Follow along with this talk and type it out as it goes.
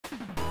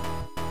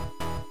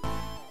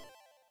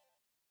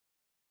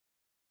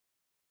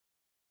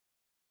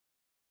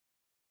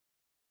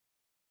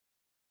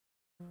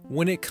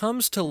When it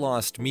comes to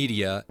lost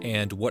media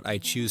and what I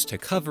choose to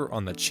cover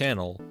on the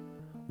channel,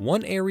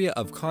 one area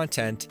of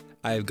content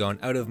I've gone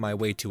out of my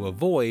way to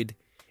avoid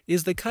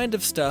is the kind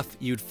of stuff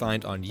you'd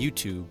find on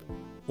YouTube,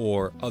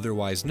 or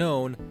otherwise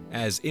known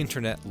as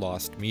internet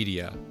lost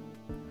media.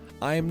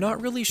 I am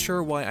not really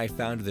sure why I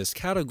found this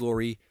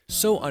category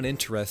so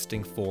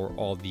uninteresting for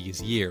all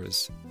these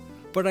years,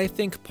 but I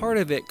think part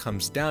of it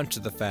comes down to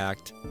the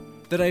fact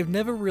that I've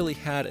never really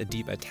had a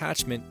deep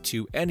attachment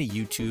to any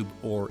YouTube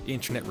or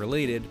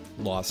internet-related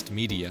lost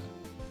media.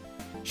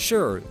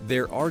 Sure,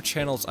 there are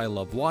channels I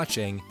love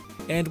watching,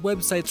 and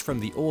websites from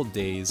the old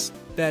days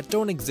that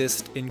don't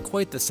exist in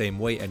quite the same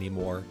way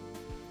anymore,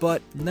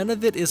 but none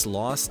of it is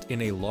lost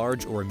in a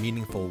large or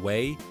meaningful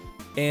way,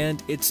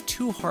 and it's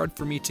too hard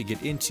for me to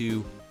get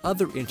into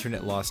other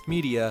internet lost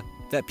media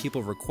that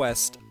people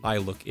request I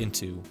look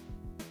into.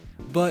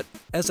 But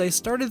as I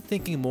started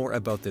thinking more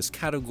about this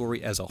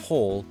category as a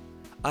whole,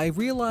 I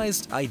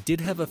realized I did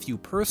have a few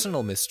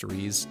personal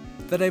mysteries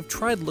that I've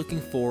tried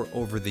looking for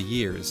over the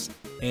years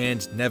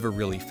and never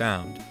really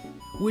found,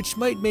 which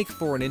might make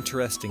for an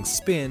interesting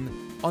spin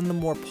on the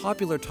more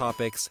popular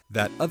topics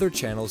that other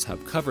channels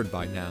have covered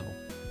by now.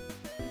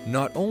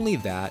 Not only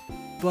that,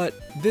 but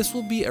this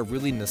will be a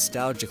really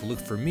nostalgic look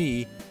for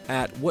me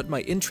at what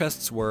my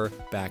interests were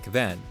back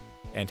then,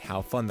 and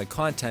how fun the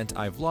content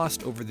I've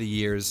lost over the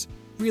years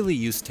really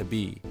used to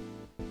be.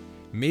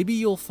 Maybe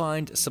you'll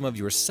find some of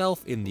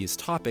yourself in these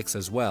topics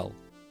as well.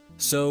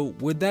 So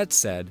with that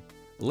said,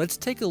 let's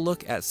take a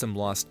look at some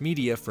lost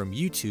media from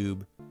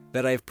YouTube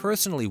that I've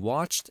personally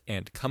watched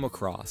and come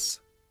across.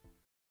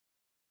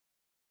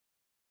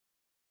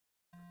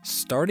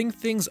 Starting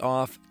things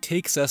off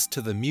takes us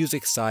to the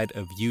music side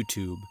of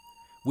YouTube,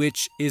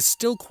 which is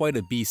still quite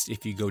a beast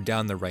if you go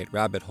down the right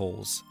rabbit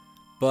holes.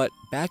 But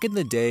back in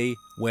the day,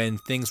 when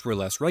things were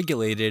less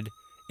regulated,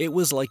 it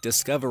was like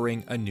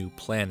discovering a new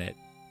planet.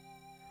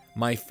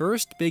 My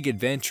first big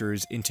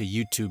adventures into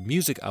YouTube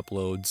music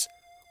uploads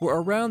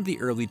were around the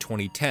early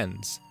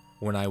 2010s,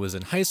 when I was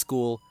in high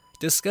school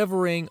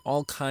discovering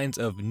all kinds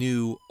of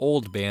new,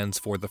 old bands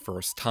for the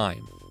first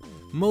time,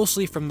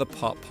 mostly from the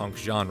pop-punk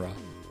genre.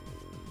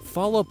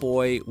 Fall Out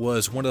Boy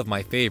was one of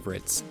my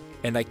favorites,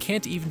 and I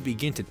can't even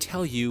begin to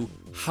tell you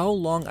how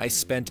long I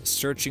spent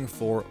searching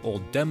for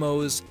old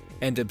demos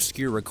and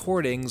obscure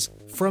recordings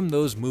from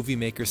those Movie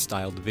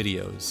Maker-styled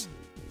videos,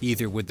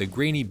 either with the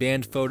grainy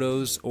band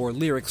photos or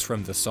lyrics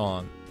from the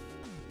song.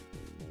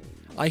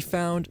 I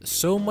found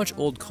so much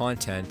old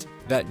content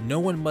that no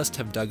one must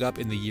have dug up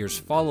in the years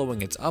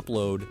following its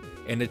upload,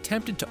 and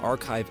attempted to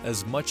archive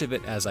as much of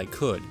it as I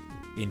could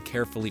in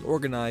carefully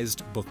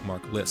organized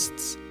bookmark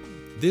lists.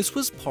 This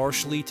was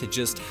partially to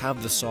just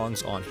have the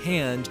songs on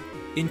hand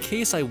in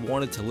case I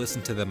wanted to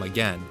listen to them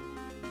again,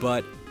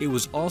 but it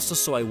was also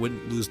so I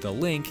wouldn't lose the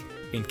link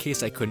in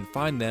case I couldn't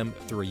find them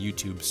through a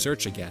YouTube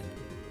search again.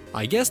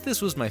 I guess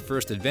this was my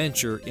first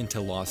adventure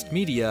into lost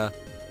media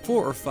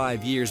 4 or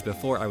 5 years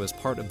before I was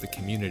part of the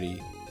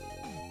community.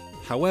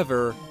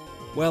 However,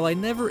 while I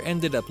never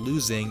ended up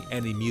losing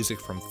any music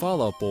from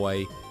Fall Out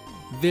Boy,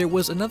 there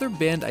was another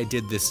band I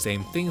did this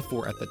same thing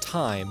for at the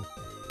time,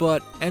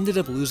 but ended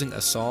up losing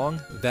a song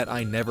that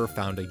I never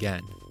found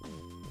again.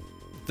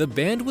 The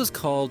band was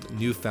called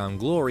New Found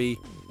Glory,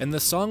 and the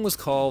song was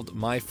called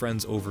My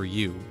Friends Over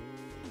You.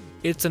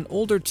 It's an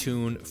older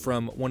tune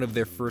from one of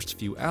their first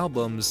few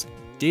albums,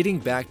 dating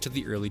back to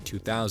the early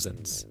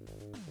 2000s.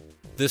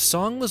 The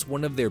song was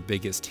one of their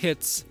biggest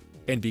hits,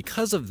 and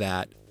because of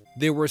that,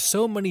 there were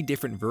so many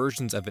different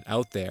versions of it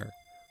out there,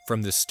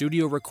 from the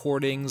studio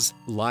recordings,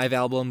 live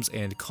albums,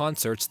 and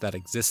concerts that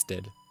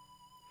existed.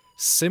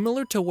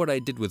 Similar to what I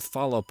did with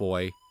Fall Out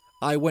Boy,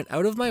 I went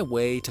out of my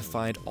way to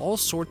find all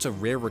sorts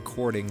of rare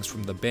recordings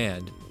from the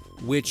band,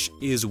 which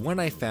is when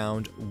I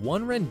found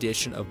one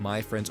rendition of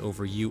My Friends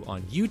Over You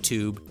on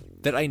YouTube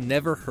that I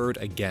never heard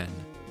again.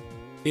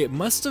 It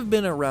must have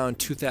been around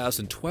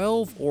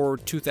 2012 or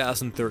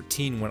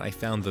 2013 when I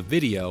found the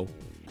video,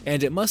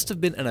 and it must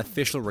have been an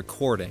official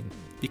recording,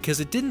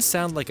 because it didn't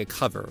sound like a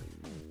cover,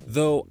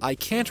 though I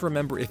can't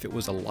remember if it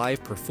was a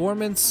live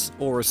performance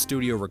or a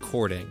studio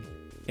recording,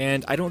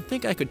 and I don't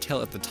think I could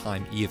tell at the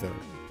time either.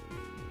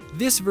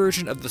 This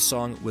version of the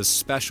song was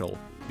special,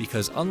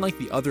 because unlike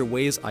the other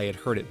ways I had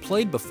heard it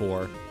played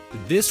before,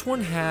 this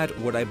one had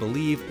what I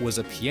believe was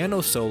a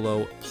piano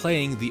solo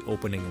playing the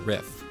opening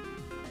riff.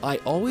 I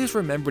always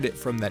remembered it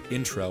from that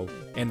intro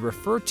and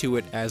referred to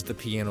it as the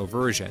piano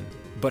version,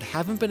 but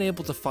haven't been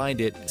able to find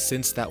it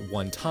since that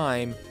one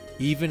time,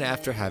 even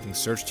after having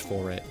searched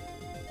for it.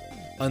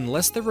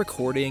 Unless the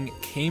recording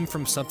came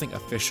from something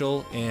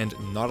official and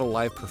not a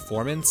live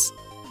performance,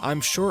 I'm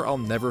sure I'll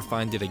never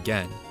find it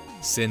again,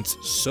 since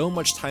so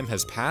much time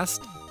has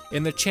passed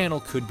and the channel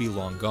could be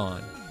long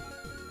gone.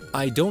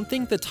 I don't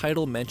think the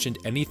title mentioned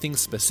anything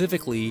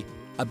specifically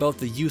about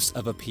the use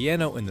of a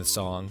piano in the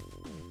song,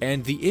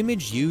 and the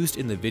image used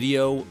in the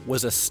video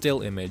was a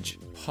still image,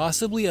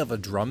 possibly of a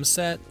drum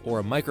set or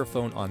a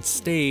microphone on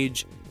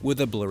stage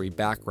with a blurry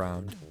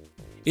background.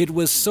 It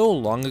was so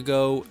long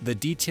ago, the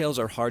details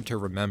are hard to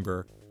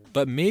remember,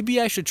 but maybe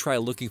I should try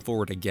looking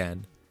for it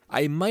again.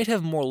 I might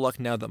have more luck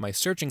now that my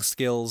searching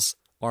skills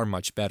are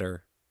much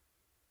better.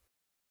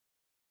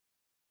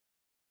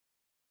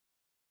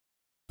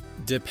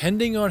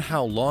 Depending on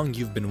how long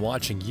you've been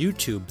watching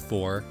YouTube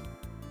for,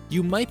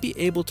 you might be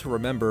able to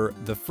remember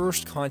the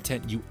first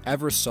content you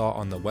ever saw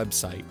on the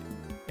website,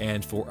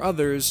 and for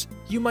others,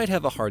 you might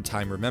have a hard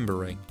time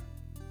remembering.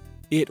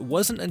 It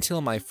wasn't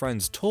until my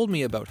friends told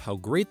me about how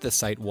great the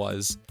site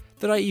was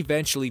that I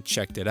eventually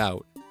checked it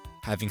out,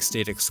 having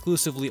stayed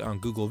exclusively on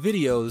Google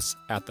Videos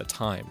at the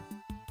time.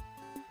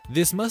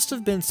 This must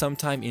have been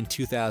sometime in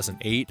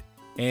 2008,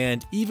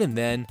 and even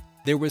then,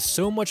 there was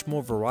so much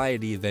more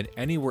variety than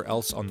anywhere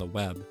else on the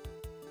web.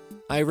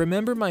 I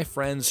remember my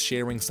friends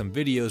sharing some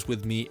videos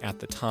with me at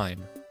the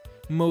time,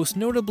 most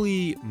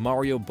notably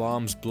Mario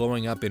bombs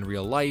blowing up in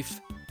real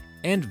life,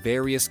 and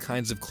various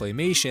kinds of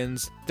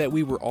claymations that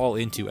we were all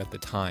into at the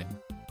time.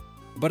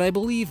 But I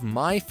believe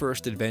my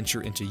first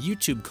adventure into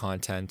YouTube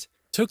content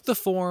took the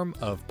form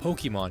of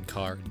Pokemon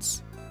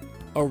cards.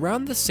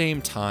 Around the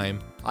same time,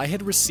 I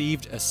had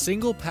received a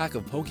single pack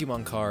of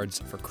Pokemon cards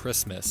for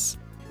Christmas,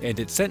 and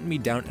it sent me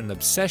down an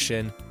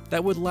obsession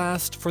that would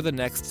last for the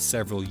next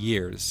several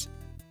years.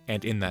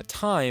 And in that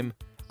time,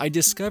 I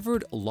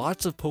discovered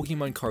lots of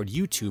Pokemon card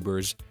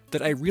YouTubers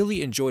that I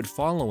really enjoyed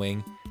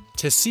following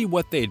to see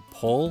what they'd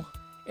pull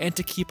and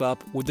to keep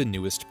up with the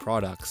newest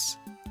products.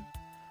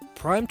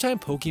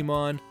 Primetime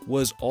Pokemon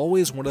was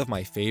always one of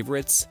my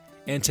favorites,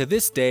 and to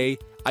this day,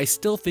 I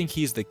still think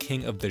he's the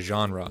king of the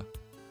genre.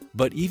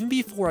 But even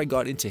before I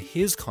got into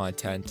his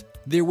content,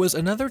 there was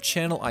another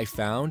channel I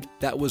found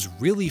that was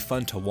really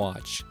fun to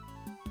watch.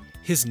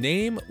 His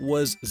name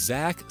was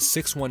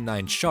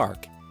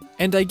Zach619Shark,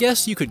 and I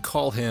guess you could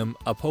call him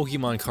a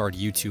Pokemon card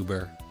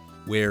YouTuber,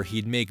 where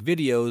he'd make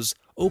videos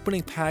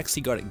opening packs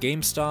he got at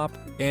GameStop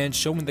and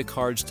showing the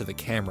cards to the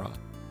camera.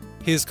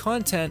 His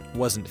content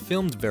wasn't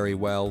filmed very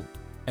well,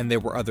 and there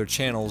were other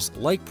channels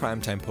like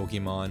Primetime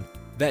Pokemon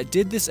that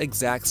did this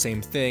exact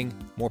same thing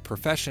more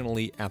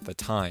professionally at the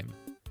time.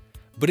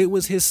 But it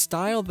was his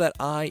style that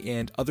I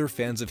and other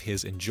fans of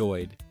his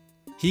enjoyed.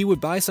 He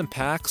would buy some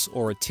packs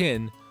or a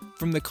tin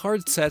from the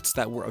card sets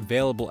that were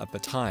available at the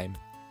time,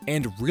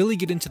 and really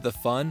get into the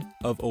fun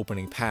of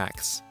opening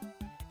packs.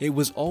 It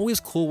was always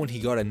cool when he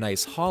got a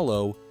nice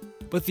holo,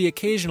 but the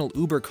occasional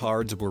Uber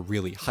cards were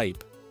really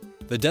hype.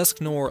 The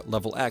Dusknoir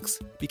Level X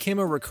became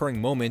a recurring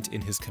moment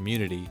in his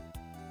community.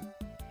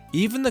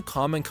 Even the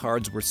common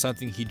cards were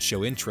something he'd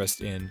show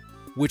interest in,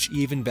 which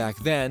even back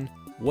then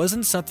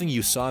wasn't something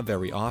you saw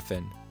very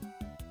often.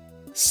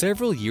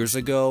 Several years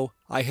ago,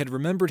 I had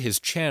remembered his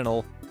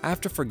channel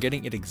after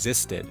forgetting it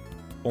existed,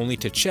 only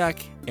to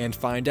check and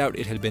find out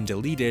it had been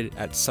deleted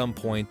at some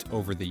point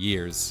over the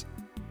years.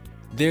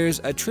 There's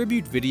a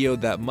tribute video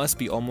that must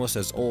be almost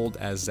as old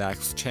as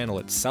Zach's channel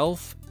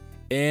itself,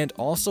 and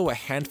also a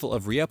handful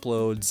of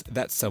re-uploads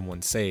that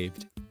someone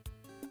saved.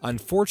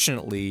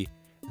 Unfortunately,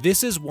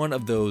 this is one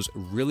of those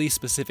really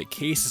specific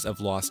cases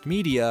of lost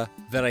media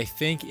that I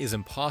think is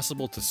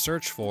impossible to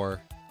search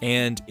for,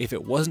 and if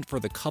it wasn't for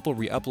the couple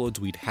re-uploads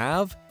we'd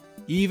have,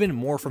 even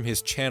more from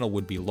his channel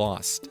would be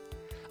lost.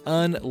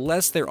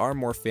 Unless there are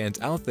more fans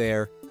out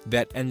there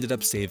that ended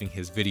up saving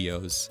his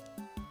videos.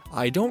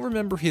 I don't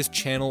remember his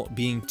channel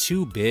being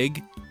too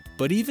big,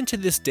 but even to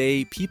this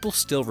day, people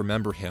still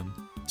remember him,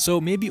 so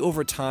maybe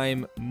over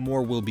time,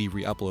 more will be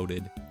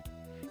re-uploaded.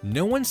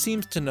 No one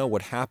seems to know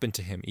what happened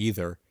to him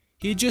either.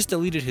 He just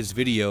deleted his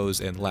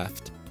videos and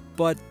left,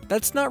 but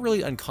that's not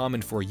really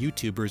uncommon for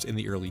YouTubers in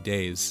the early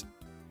days.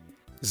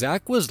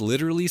 Zach was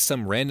literally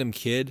some random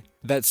kid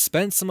that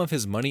spent some of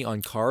his money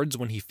on cards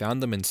when he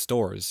found them in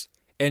stores,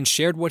 and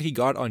shared what he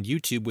got on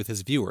YouTube with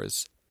his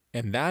viewers,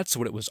 and that's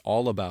what it was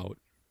all about.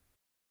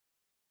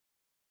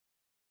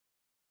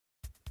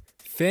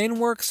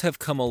 Fanworks have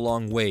come a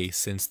long way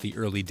since the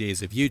early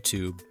days of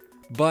YouTube,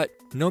 but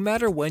no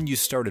matter when you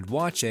started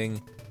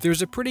watching,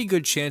 there's a pretty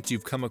good chance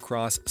you've come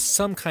across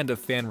some kind of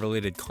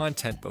fan-related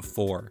content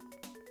before.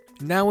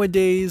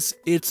 Nowadays,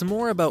 it's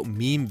more about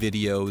meme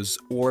videos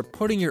or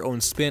putting your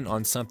own spin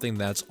on something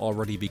that's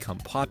already become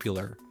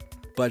popular,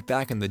 but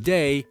back in the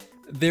day,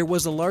 there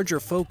was a larger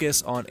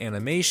focus on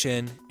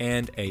animation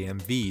and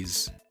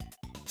AMVs.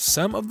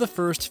 Some of the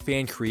first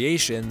fan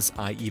creations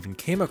I even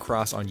came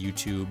across on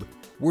YouTube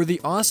were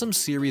the awesome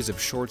series of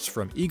shorts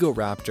from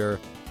Egoraptor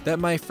that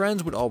my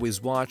friends would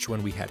always watch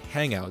when we had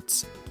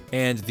hangouts,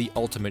 and the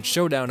Ultimate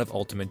Showdown of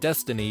Ultimate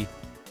Destiny,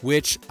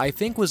 which I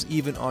think was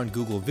even on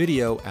Google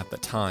Video at the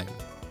time.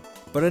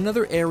 But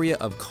another area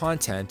of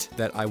content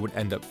that I would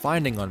end up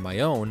finding on my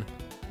own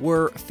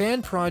were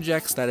fan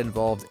projects that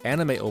involved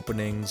anime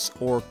openings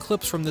or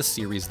clips from the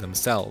series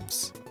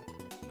themselves.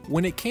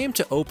 When it came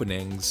to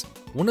openings,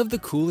 one of the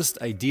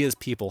coolest ideas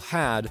people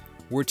had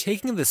were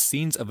taking the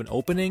scenes of an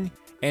opening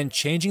and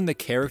changing the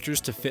characters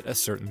to fit a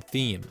certain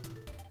theme.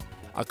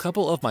 A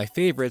couple of my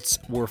favorites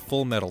were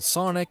Full Metal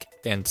Sonic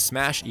and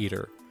Smash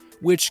Eater,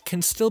 which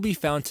can still be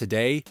found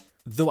today,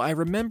 though I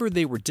remember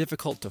they were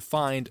difficult to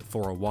find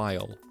for a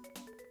while.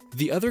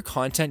 The other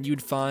content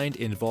you'd find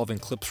involving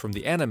clips from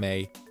the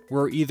anime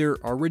were either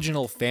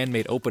original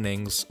fan-made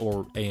openings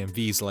or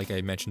AMVs like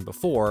I mentioned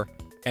before,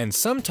 and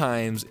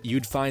sometimes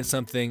you'd find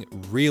something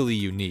really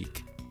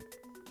unique.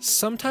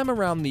 Sometime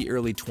around the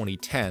early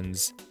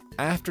 2010s,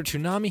 after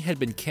Toonami had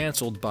been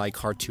cancelled by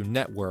Cartoon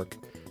Network,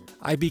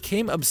 I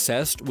became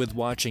obsessed with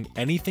watching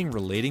anything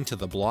relating to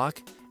the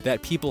block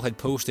that people had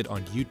posted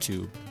on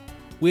YouTube,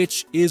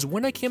 which is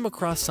when I came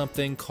across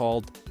something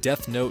called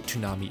Death Note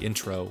Toonami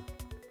Intro.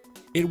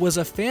 It was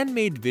a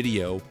fan-made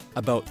video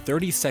about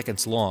 30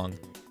 seconds long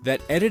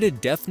that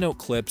edited Death Note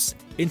clips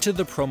into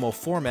the promo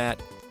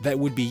format that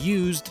would be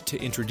used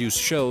to introduce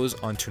shows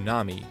on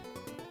Toonami.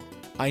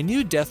 I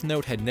knew Death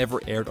Note had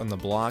never aired on the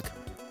block,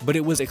 but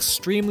it was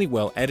extremely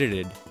well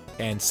edited,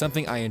 and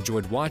something I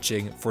enjoyed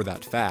watching for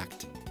that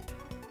fact.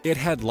 It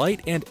had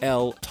Light and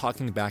L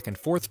talking back and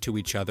forth to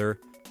each other,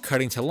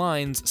 cutting to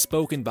lines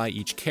spoken by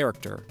each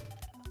character,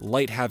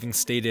 Light having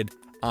stated,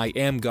 "I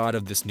am God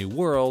of this new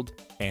world,"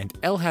 and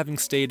L having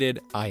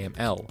stated, "I am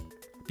L,"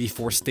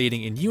 before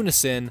stating in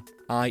unison,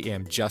 "I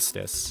am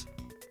Justice."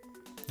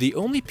 The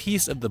only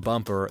piece of the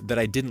bumper that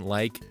I didn't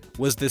like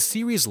was the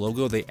series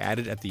logo they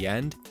added at the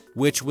end,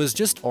 which was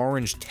just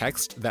orange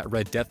text that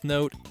read Death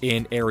Note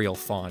in Arial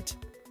font.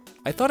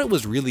 I thought it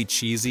was really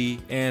cheesy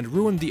and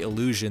ruined the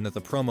illusion that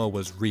the promo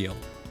was real.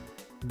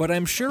 But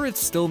I'm sure it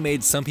still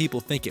made some people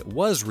think it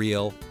was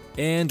real,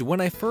 and when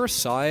I first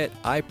saw it,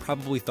 I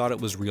probably thought it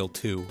was real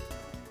too.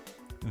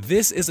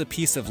 This is a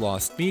piece of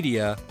lost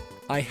media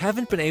I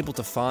haven't been able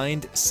to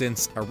find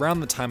since around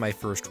the time I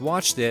first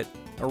watched it,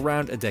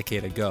 around a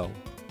decade ago.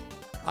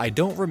 I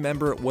don't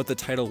remember what the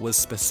title was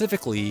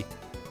specifically,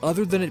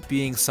 other than it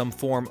being some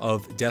form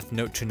of Death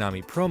Note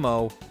Toonami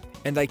promo,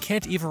 and I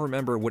can't even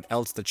remember what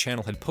else the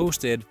channel had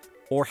posted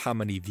or how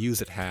many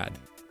views it had.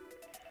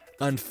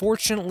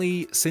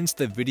 Unfortunately, since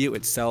the video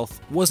itself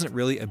wasn't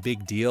really a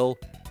big deal,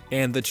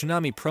 and the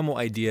Toonami promo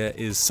idea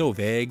is so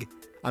vague,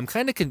 I'm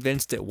kinda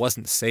convinced it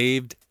wasn't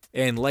saved,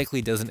 and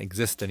likely doesn't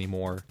exist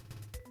anymore.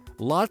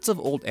 Lots of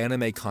old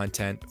anime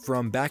content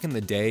from back in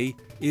the day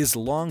is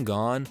long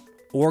gone,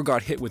 or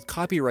got hit with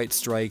copyright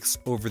strikes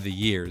over the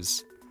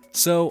years.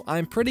 So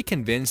I'm pretty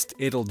convinced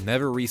it'll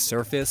never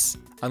resurface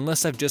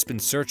unless I've just been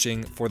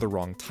searching for the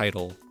wrong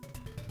title.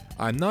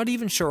 I'm not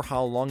even sure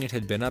how long it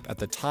had been up at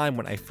the time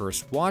when I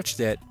first watched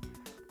it,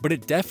 but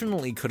it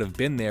definitely could have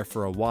been there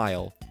for a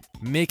while,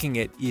 making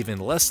it even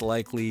less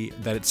likely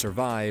that it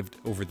survived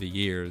over the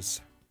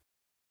years.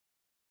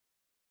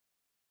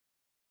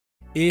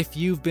 If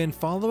you've been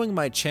following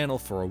my channel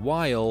for a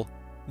while,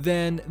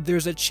 then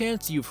there's a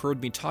chance you've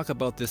heard me talk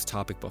about this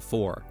topic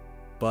before,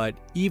 but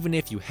even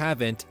if you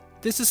haven't,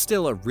 this is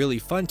still a really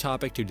fun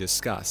topic to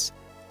discuss,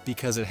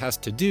 because it has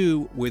to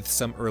do with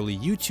some early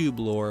YouTube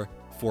lore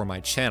for my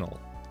channel.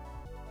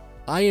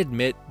 I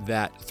admit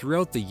that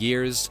throughout the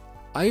years,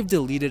 I've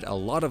deleted a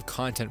lot of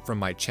content from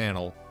my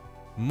channel,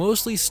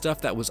 mostly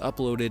stuff that was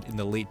uploaded in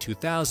the late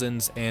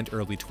 2000s and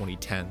early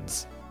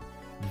 2010s.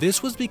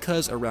 This was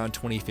because around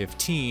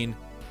 2015,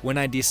 when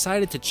I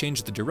decided to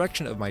change the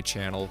direction of my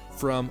channel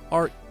from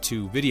art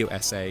to video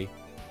essay,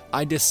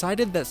 I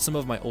decided that some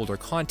of my older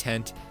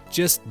content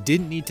just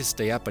didn't need to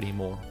stay up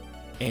anymore,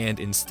 and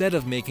instead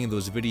of making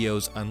those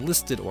videos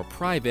unlisted or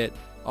private,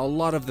 a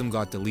lot of them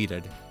got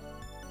deleted.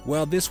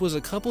 While this was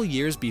a couple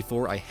years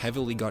before I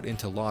heavily got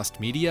into lost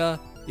media,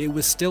 it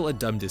was still a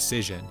dumb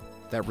decision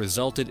that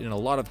resulted in a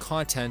lot of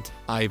content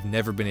I've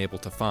never been able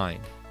to find,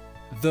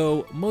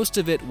 though most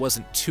of it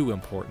wasn't too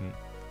important.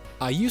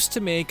 I used to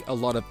make a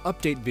lot of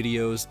update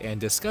videos and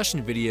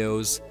discussion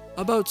videos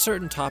about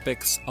certain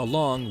topics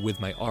along with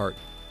my art,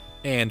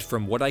 and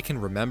from what I can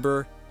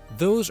remember,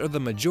 those are the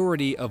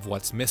majority of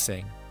what's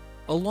missing,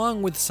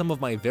 along with some of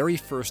my very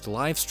first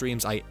live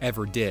streams I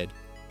ever did,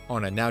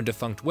 on a now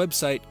defunct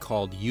website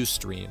called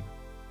Ustream.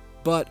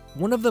 But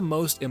one of the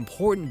most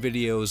important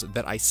videos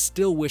that I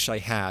still wish I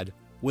had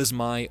was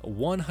my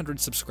 100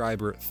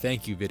 subscriber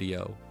thank you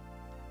video.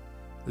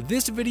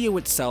 This video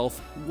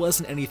itself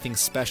wasn't anything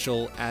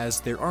special, as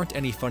there aren't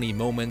any funny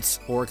moments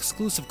or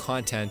exclusive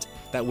content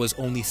that was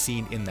only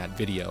seen in that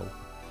video,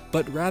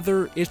 but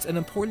rather it's an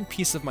important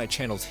piece of my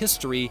channel's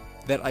history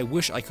that I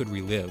wish I could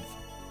relive.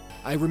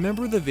 I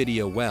remember the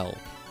video well.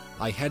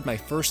 I had my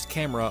first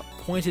camera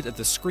pointed at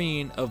the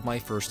screen of my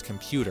first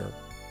computer,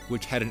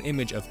 which had an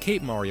image of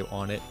Cape Mario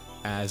on it,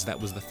 as that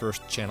was the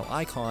first channel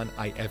icon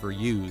I ever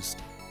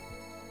used.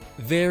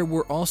 There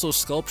were also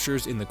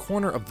sculptures in the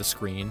corner of the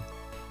screen,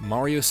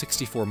 Mario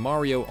 64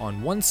 Mario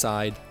on one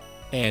side,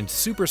 and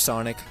Super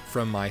Sonic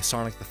from my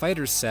Sonic the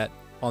Fighters set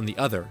on the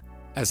other,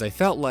 as I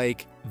felt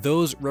like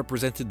those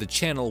represented the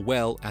channel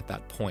well at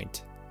that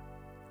point.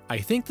 I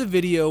think the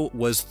video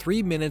was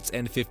 3 minutes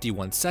and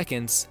 51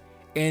 seconds,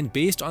 and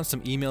based on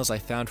some emails I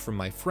found from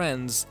my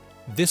friends,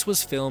 this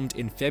was filmed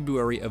in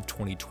February of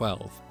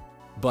 2012.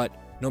 But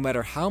no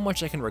matter how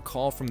much I can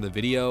recall from the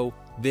video,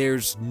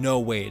 there's no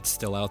way it's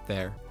still out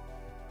there.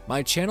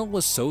 My channel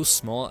was so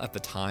small at the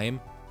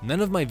time, none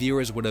of my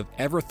viewers would have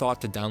ever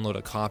thought to download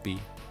a copy,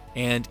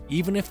 and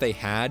even if they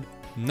had,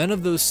 none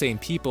of those same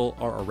people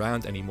are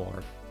around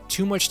anymore.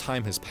 Too much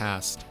time has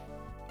passed.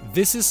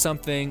 This is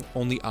something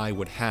only I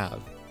would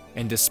have,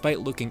 and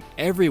despite looking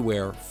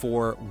everywhere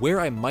for where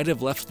I might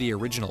have left the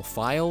original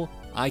file,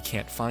 I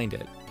can't find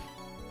it.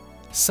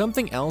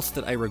 Something else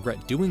that I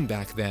regret doing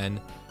back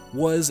then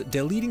was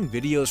deleting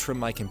videos from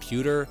my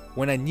computer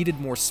when I needed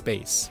more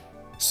space.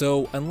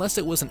 So unless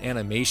it was an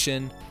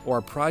animation or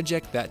a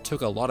project that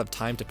took a lot of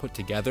time to put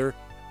together,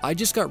 I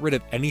just got rid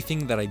of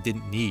anything that I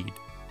didn't need,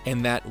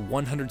 and that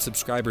 100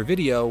 subscriber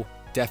video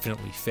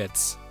definitely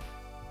fits.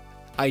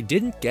 I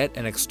didn't get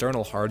an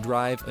external hard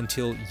drive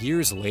until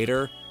years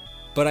later,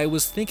 but I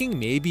was thinking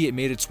maybe it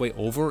made its way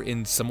over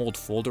in some old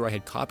folder I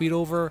had copied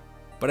over,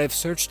 but I've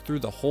searched through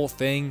the whole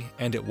thing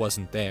and it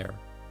wasn't there.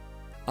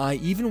 I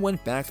even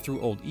went back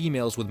through old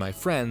emails with my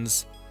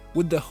friends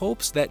with the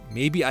hopes that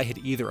maybe I had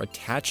either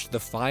attached the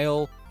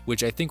file,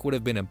 which I think would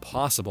have been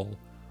impossible,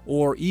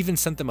 or even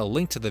sent them a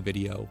link to the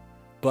video,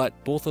 but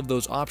both of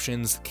those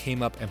options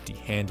came up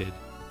empty-handed.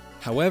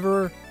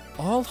 However,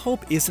 all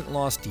hope isn't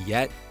lost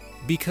yet,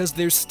 because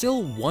there's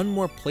still one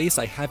more place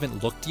I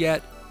haven't looked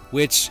yet,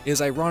 which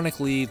is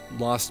ironically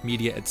lost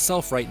media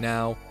itself right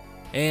now,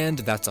 and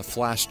that's a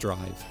flash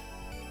drive.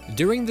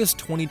 During this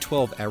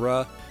 2012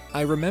 era,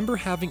 I remember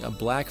having a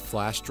black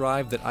flash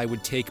drive that I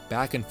would take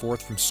back and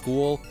forth from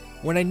school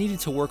when I needed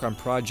to work on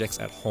projects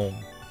at home,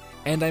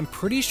 and I'm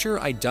pretty sure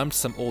I dumped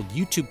some old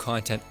YouTube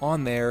content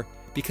on there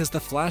because the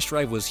flash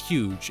drive was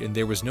huge and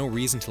there was no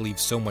reason to leave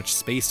so much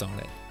space on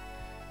it.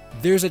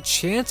 There's a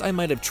chance I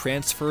might have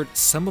transferred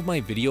some of my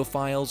video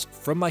files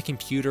from my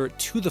computer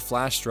to the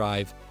flash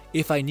drive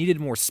if I needed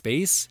more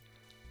space,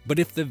 but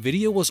if the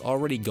video was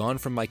already gone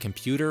from my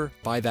computer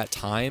by that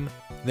time,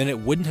 then it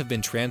wouldn't have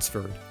been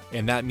transferred,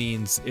 and that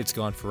means it's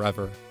gone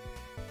forever.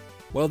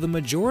 While the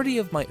majority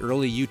of my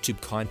early YouTube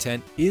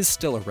content is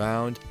still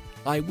around,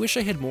 I wish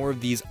I had more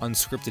of these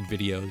unscripted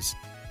videos,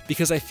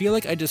 because I feel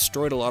like I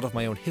destroyed a lot of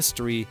my own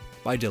history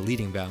by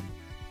deleting them.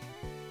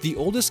 The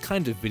oldest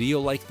kind of video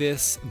like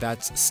this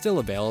that's still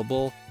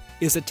available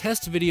is a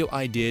test video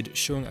I did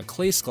showing a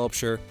clay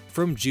sculpture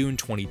from June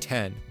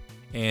 2010,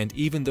 and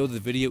even though the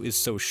video is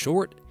so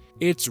short,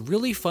 it's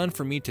really fun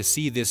for me to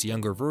see this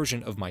younger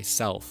version of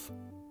myself.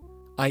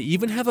 I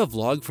even have a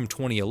vlog from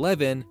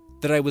 2011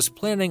 that I was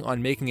planning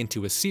on making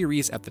into a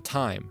series at the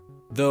time,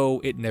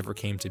 though it never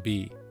came to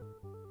be.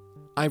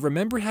 I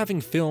remember having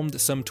filmed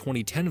some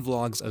 2010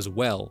 vlogs as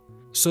well,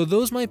 so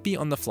those might be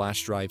on the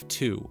flash drive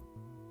too.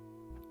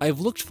 I've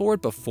looked for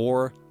it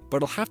before,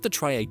 but I'll have to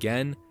try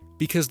again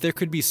because there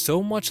could be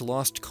so much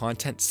lost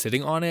content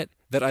sitting on it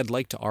that I'd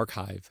like to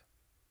archive.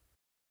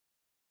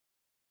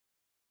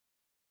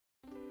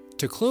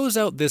 To close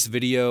out this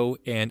video,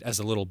 and as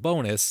a little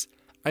bonus,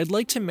 I'd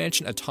like to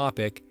mention a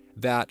topic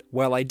that,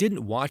 while I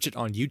didn't watch it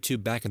on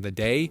YouTube back in the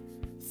day,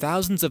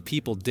 thousands of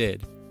people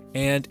did,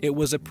 and it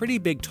was a pretty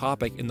big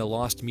topic in the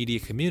lost media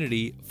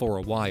community for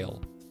a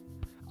while.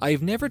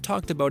 I've never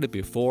talked about it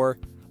before,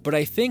 but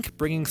I think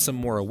bringing some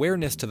more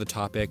awareness to the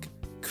topic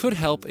could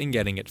help in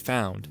getting it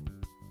found.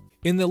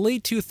 In the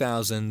late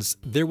 2000s,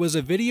 there was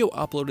a video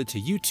uploaded to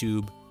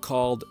YouTube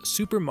called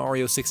Super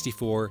Mario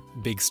 64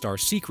 Big Star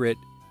Secret,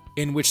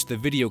 in which the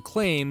video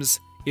claims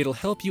it'll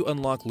help you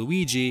unlock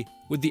Luigi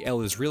with the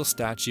El Israel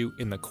statue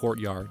in the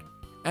courtyard,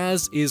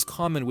 as is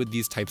common with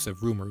these types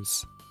of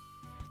rumors.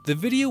 The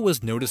video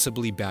was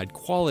noticeably bad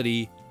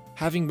quality,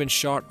 having been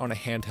shot on a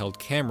handheld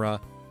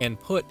camera and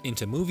put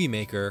into Movie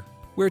Maker,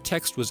 where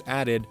text was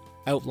added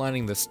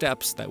outlining the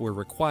steps that were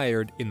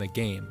required in the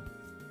game.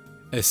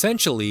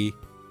 Essentially,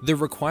 the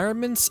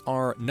requirements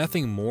are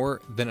nothing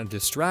more than a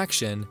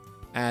distraction,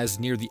 as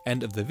near the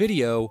end of the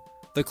video,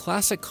 the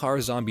classic car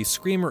zombie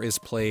screamer is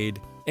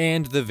played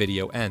and the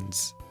video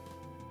ends.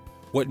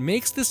 What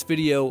makes this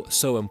video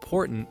so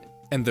important,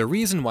 and the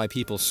reason why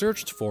people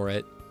searched for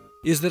it,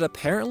 is that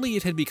apparently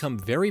it had become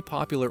very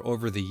popular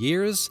over the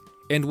years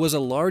and was a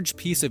large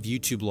piece of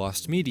YouTube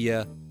lost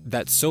media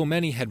that so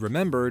many had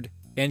remembered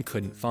and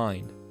couldn't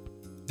find.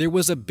 There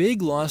was a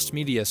big lost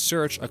media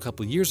search a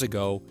couple years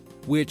ago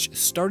which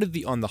started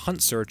the On the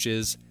Hunt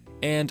searches,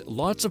 and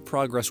lots of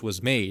progress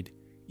was made,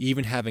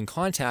 even having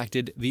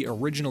contacted the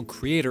original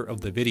creator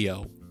of the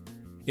video.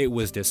 It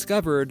was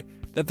discovered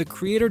that the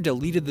creator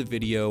deleted the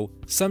video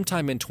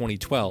sometime in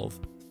 2012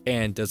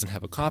 and doesn't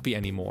have a copy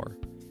anymore,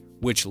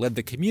 which led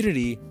the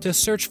community to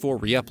search for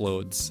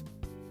re-uploads.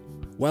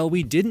 While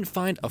we didn't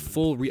find a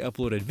full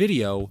re-uploaded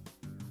video,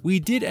 we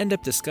did end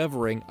up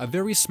discovering a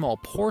very small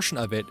portion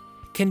of it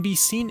can be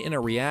seen in a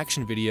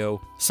reaction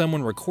video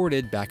someone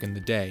recorded back in the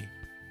day.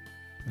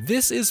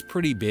 This is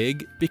pretty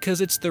big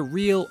because it's the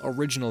real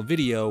original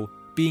video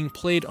being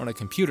played on a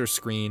computer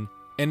screen,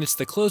 and it's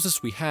the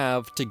closest we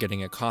have to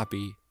getting a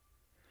copy.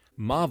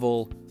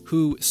 Marvel,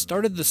 who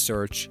started the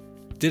search,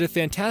 did a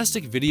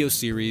fantastic video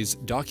series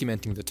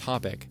documenting the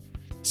topic,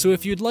 so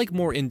if you'd like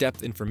more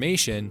in-depth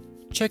information,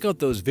 check out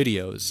those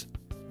videos.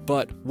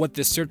 But what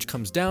this search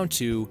comes down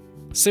to,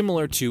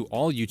 similar to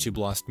all YouTube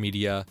lost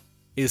media,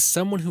 is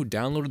someone who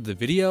downloaded the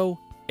video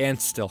and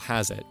still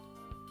has it.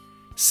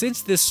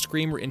 Since this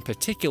screamer in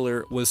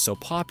particular was so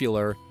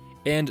popular,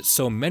 and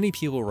so many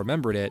people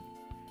remembered it,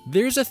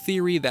 There's a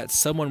theory that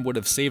someone would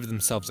have saved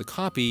themselves a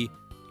copy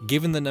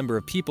given the number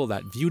of people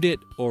that viewed it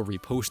or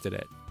reposted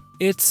it.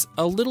 It's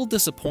a little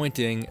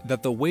disappointing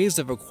that the ways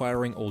of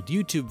acquiring old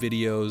YouTube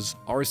videos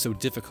are so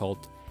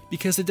difficult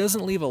because it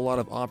doesn't leave a lot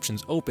of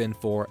options open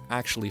for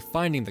actually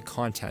finding the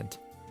content,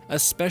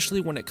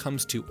 especially when it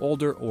comes to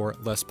older or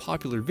less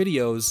popular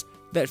videos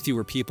that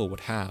fewer people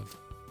would have.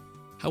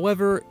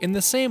 However, in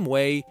the same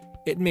way,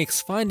 it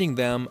makes finding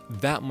them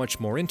that much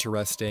more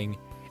interesting,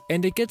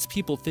 and it gets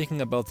people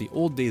thinking about the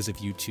old days of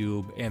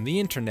YouTube and the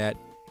internet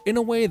in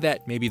a way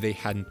that maybe they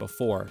hadn't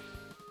before.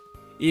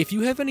 If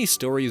you have any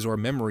stories or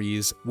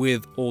memories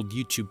with old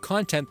YouTube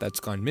content that's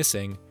gone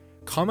missing,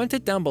 comment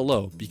it down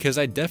below because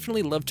I'd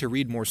definitely love to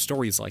read more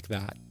stories like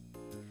that.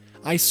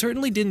 I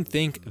certainly didn't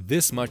think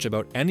this much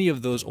about any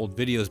of those old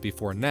videos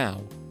before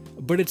now,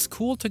 but it's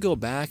cool to go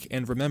back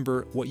and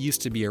remember what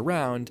used to be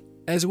around,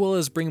 as well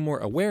as bring more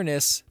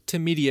awareness to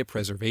media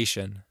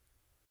preservation.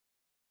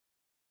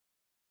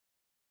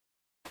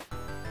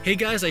 Hey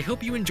guys, I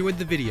hope you enjoyed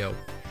the video.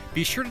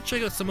 Be sure to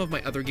check out some of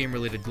my other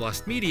game-related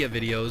Lost Media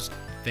videos.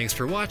 Thanks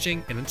for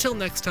watching, and until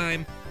next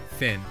time,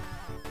 Finn.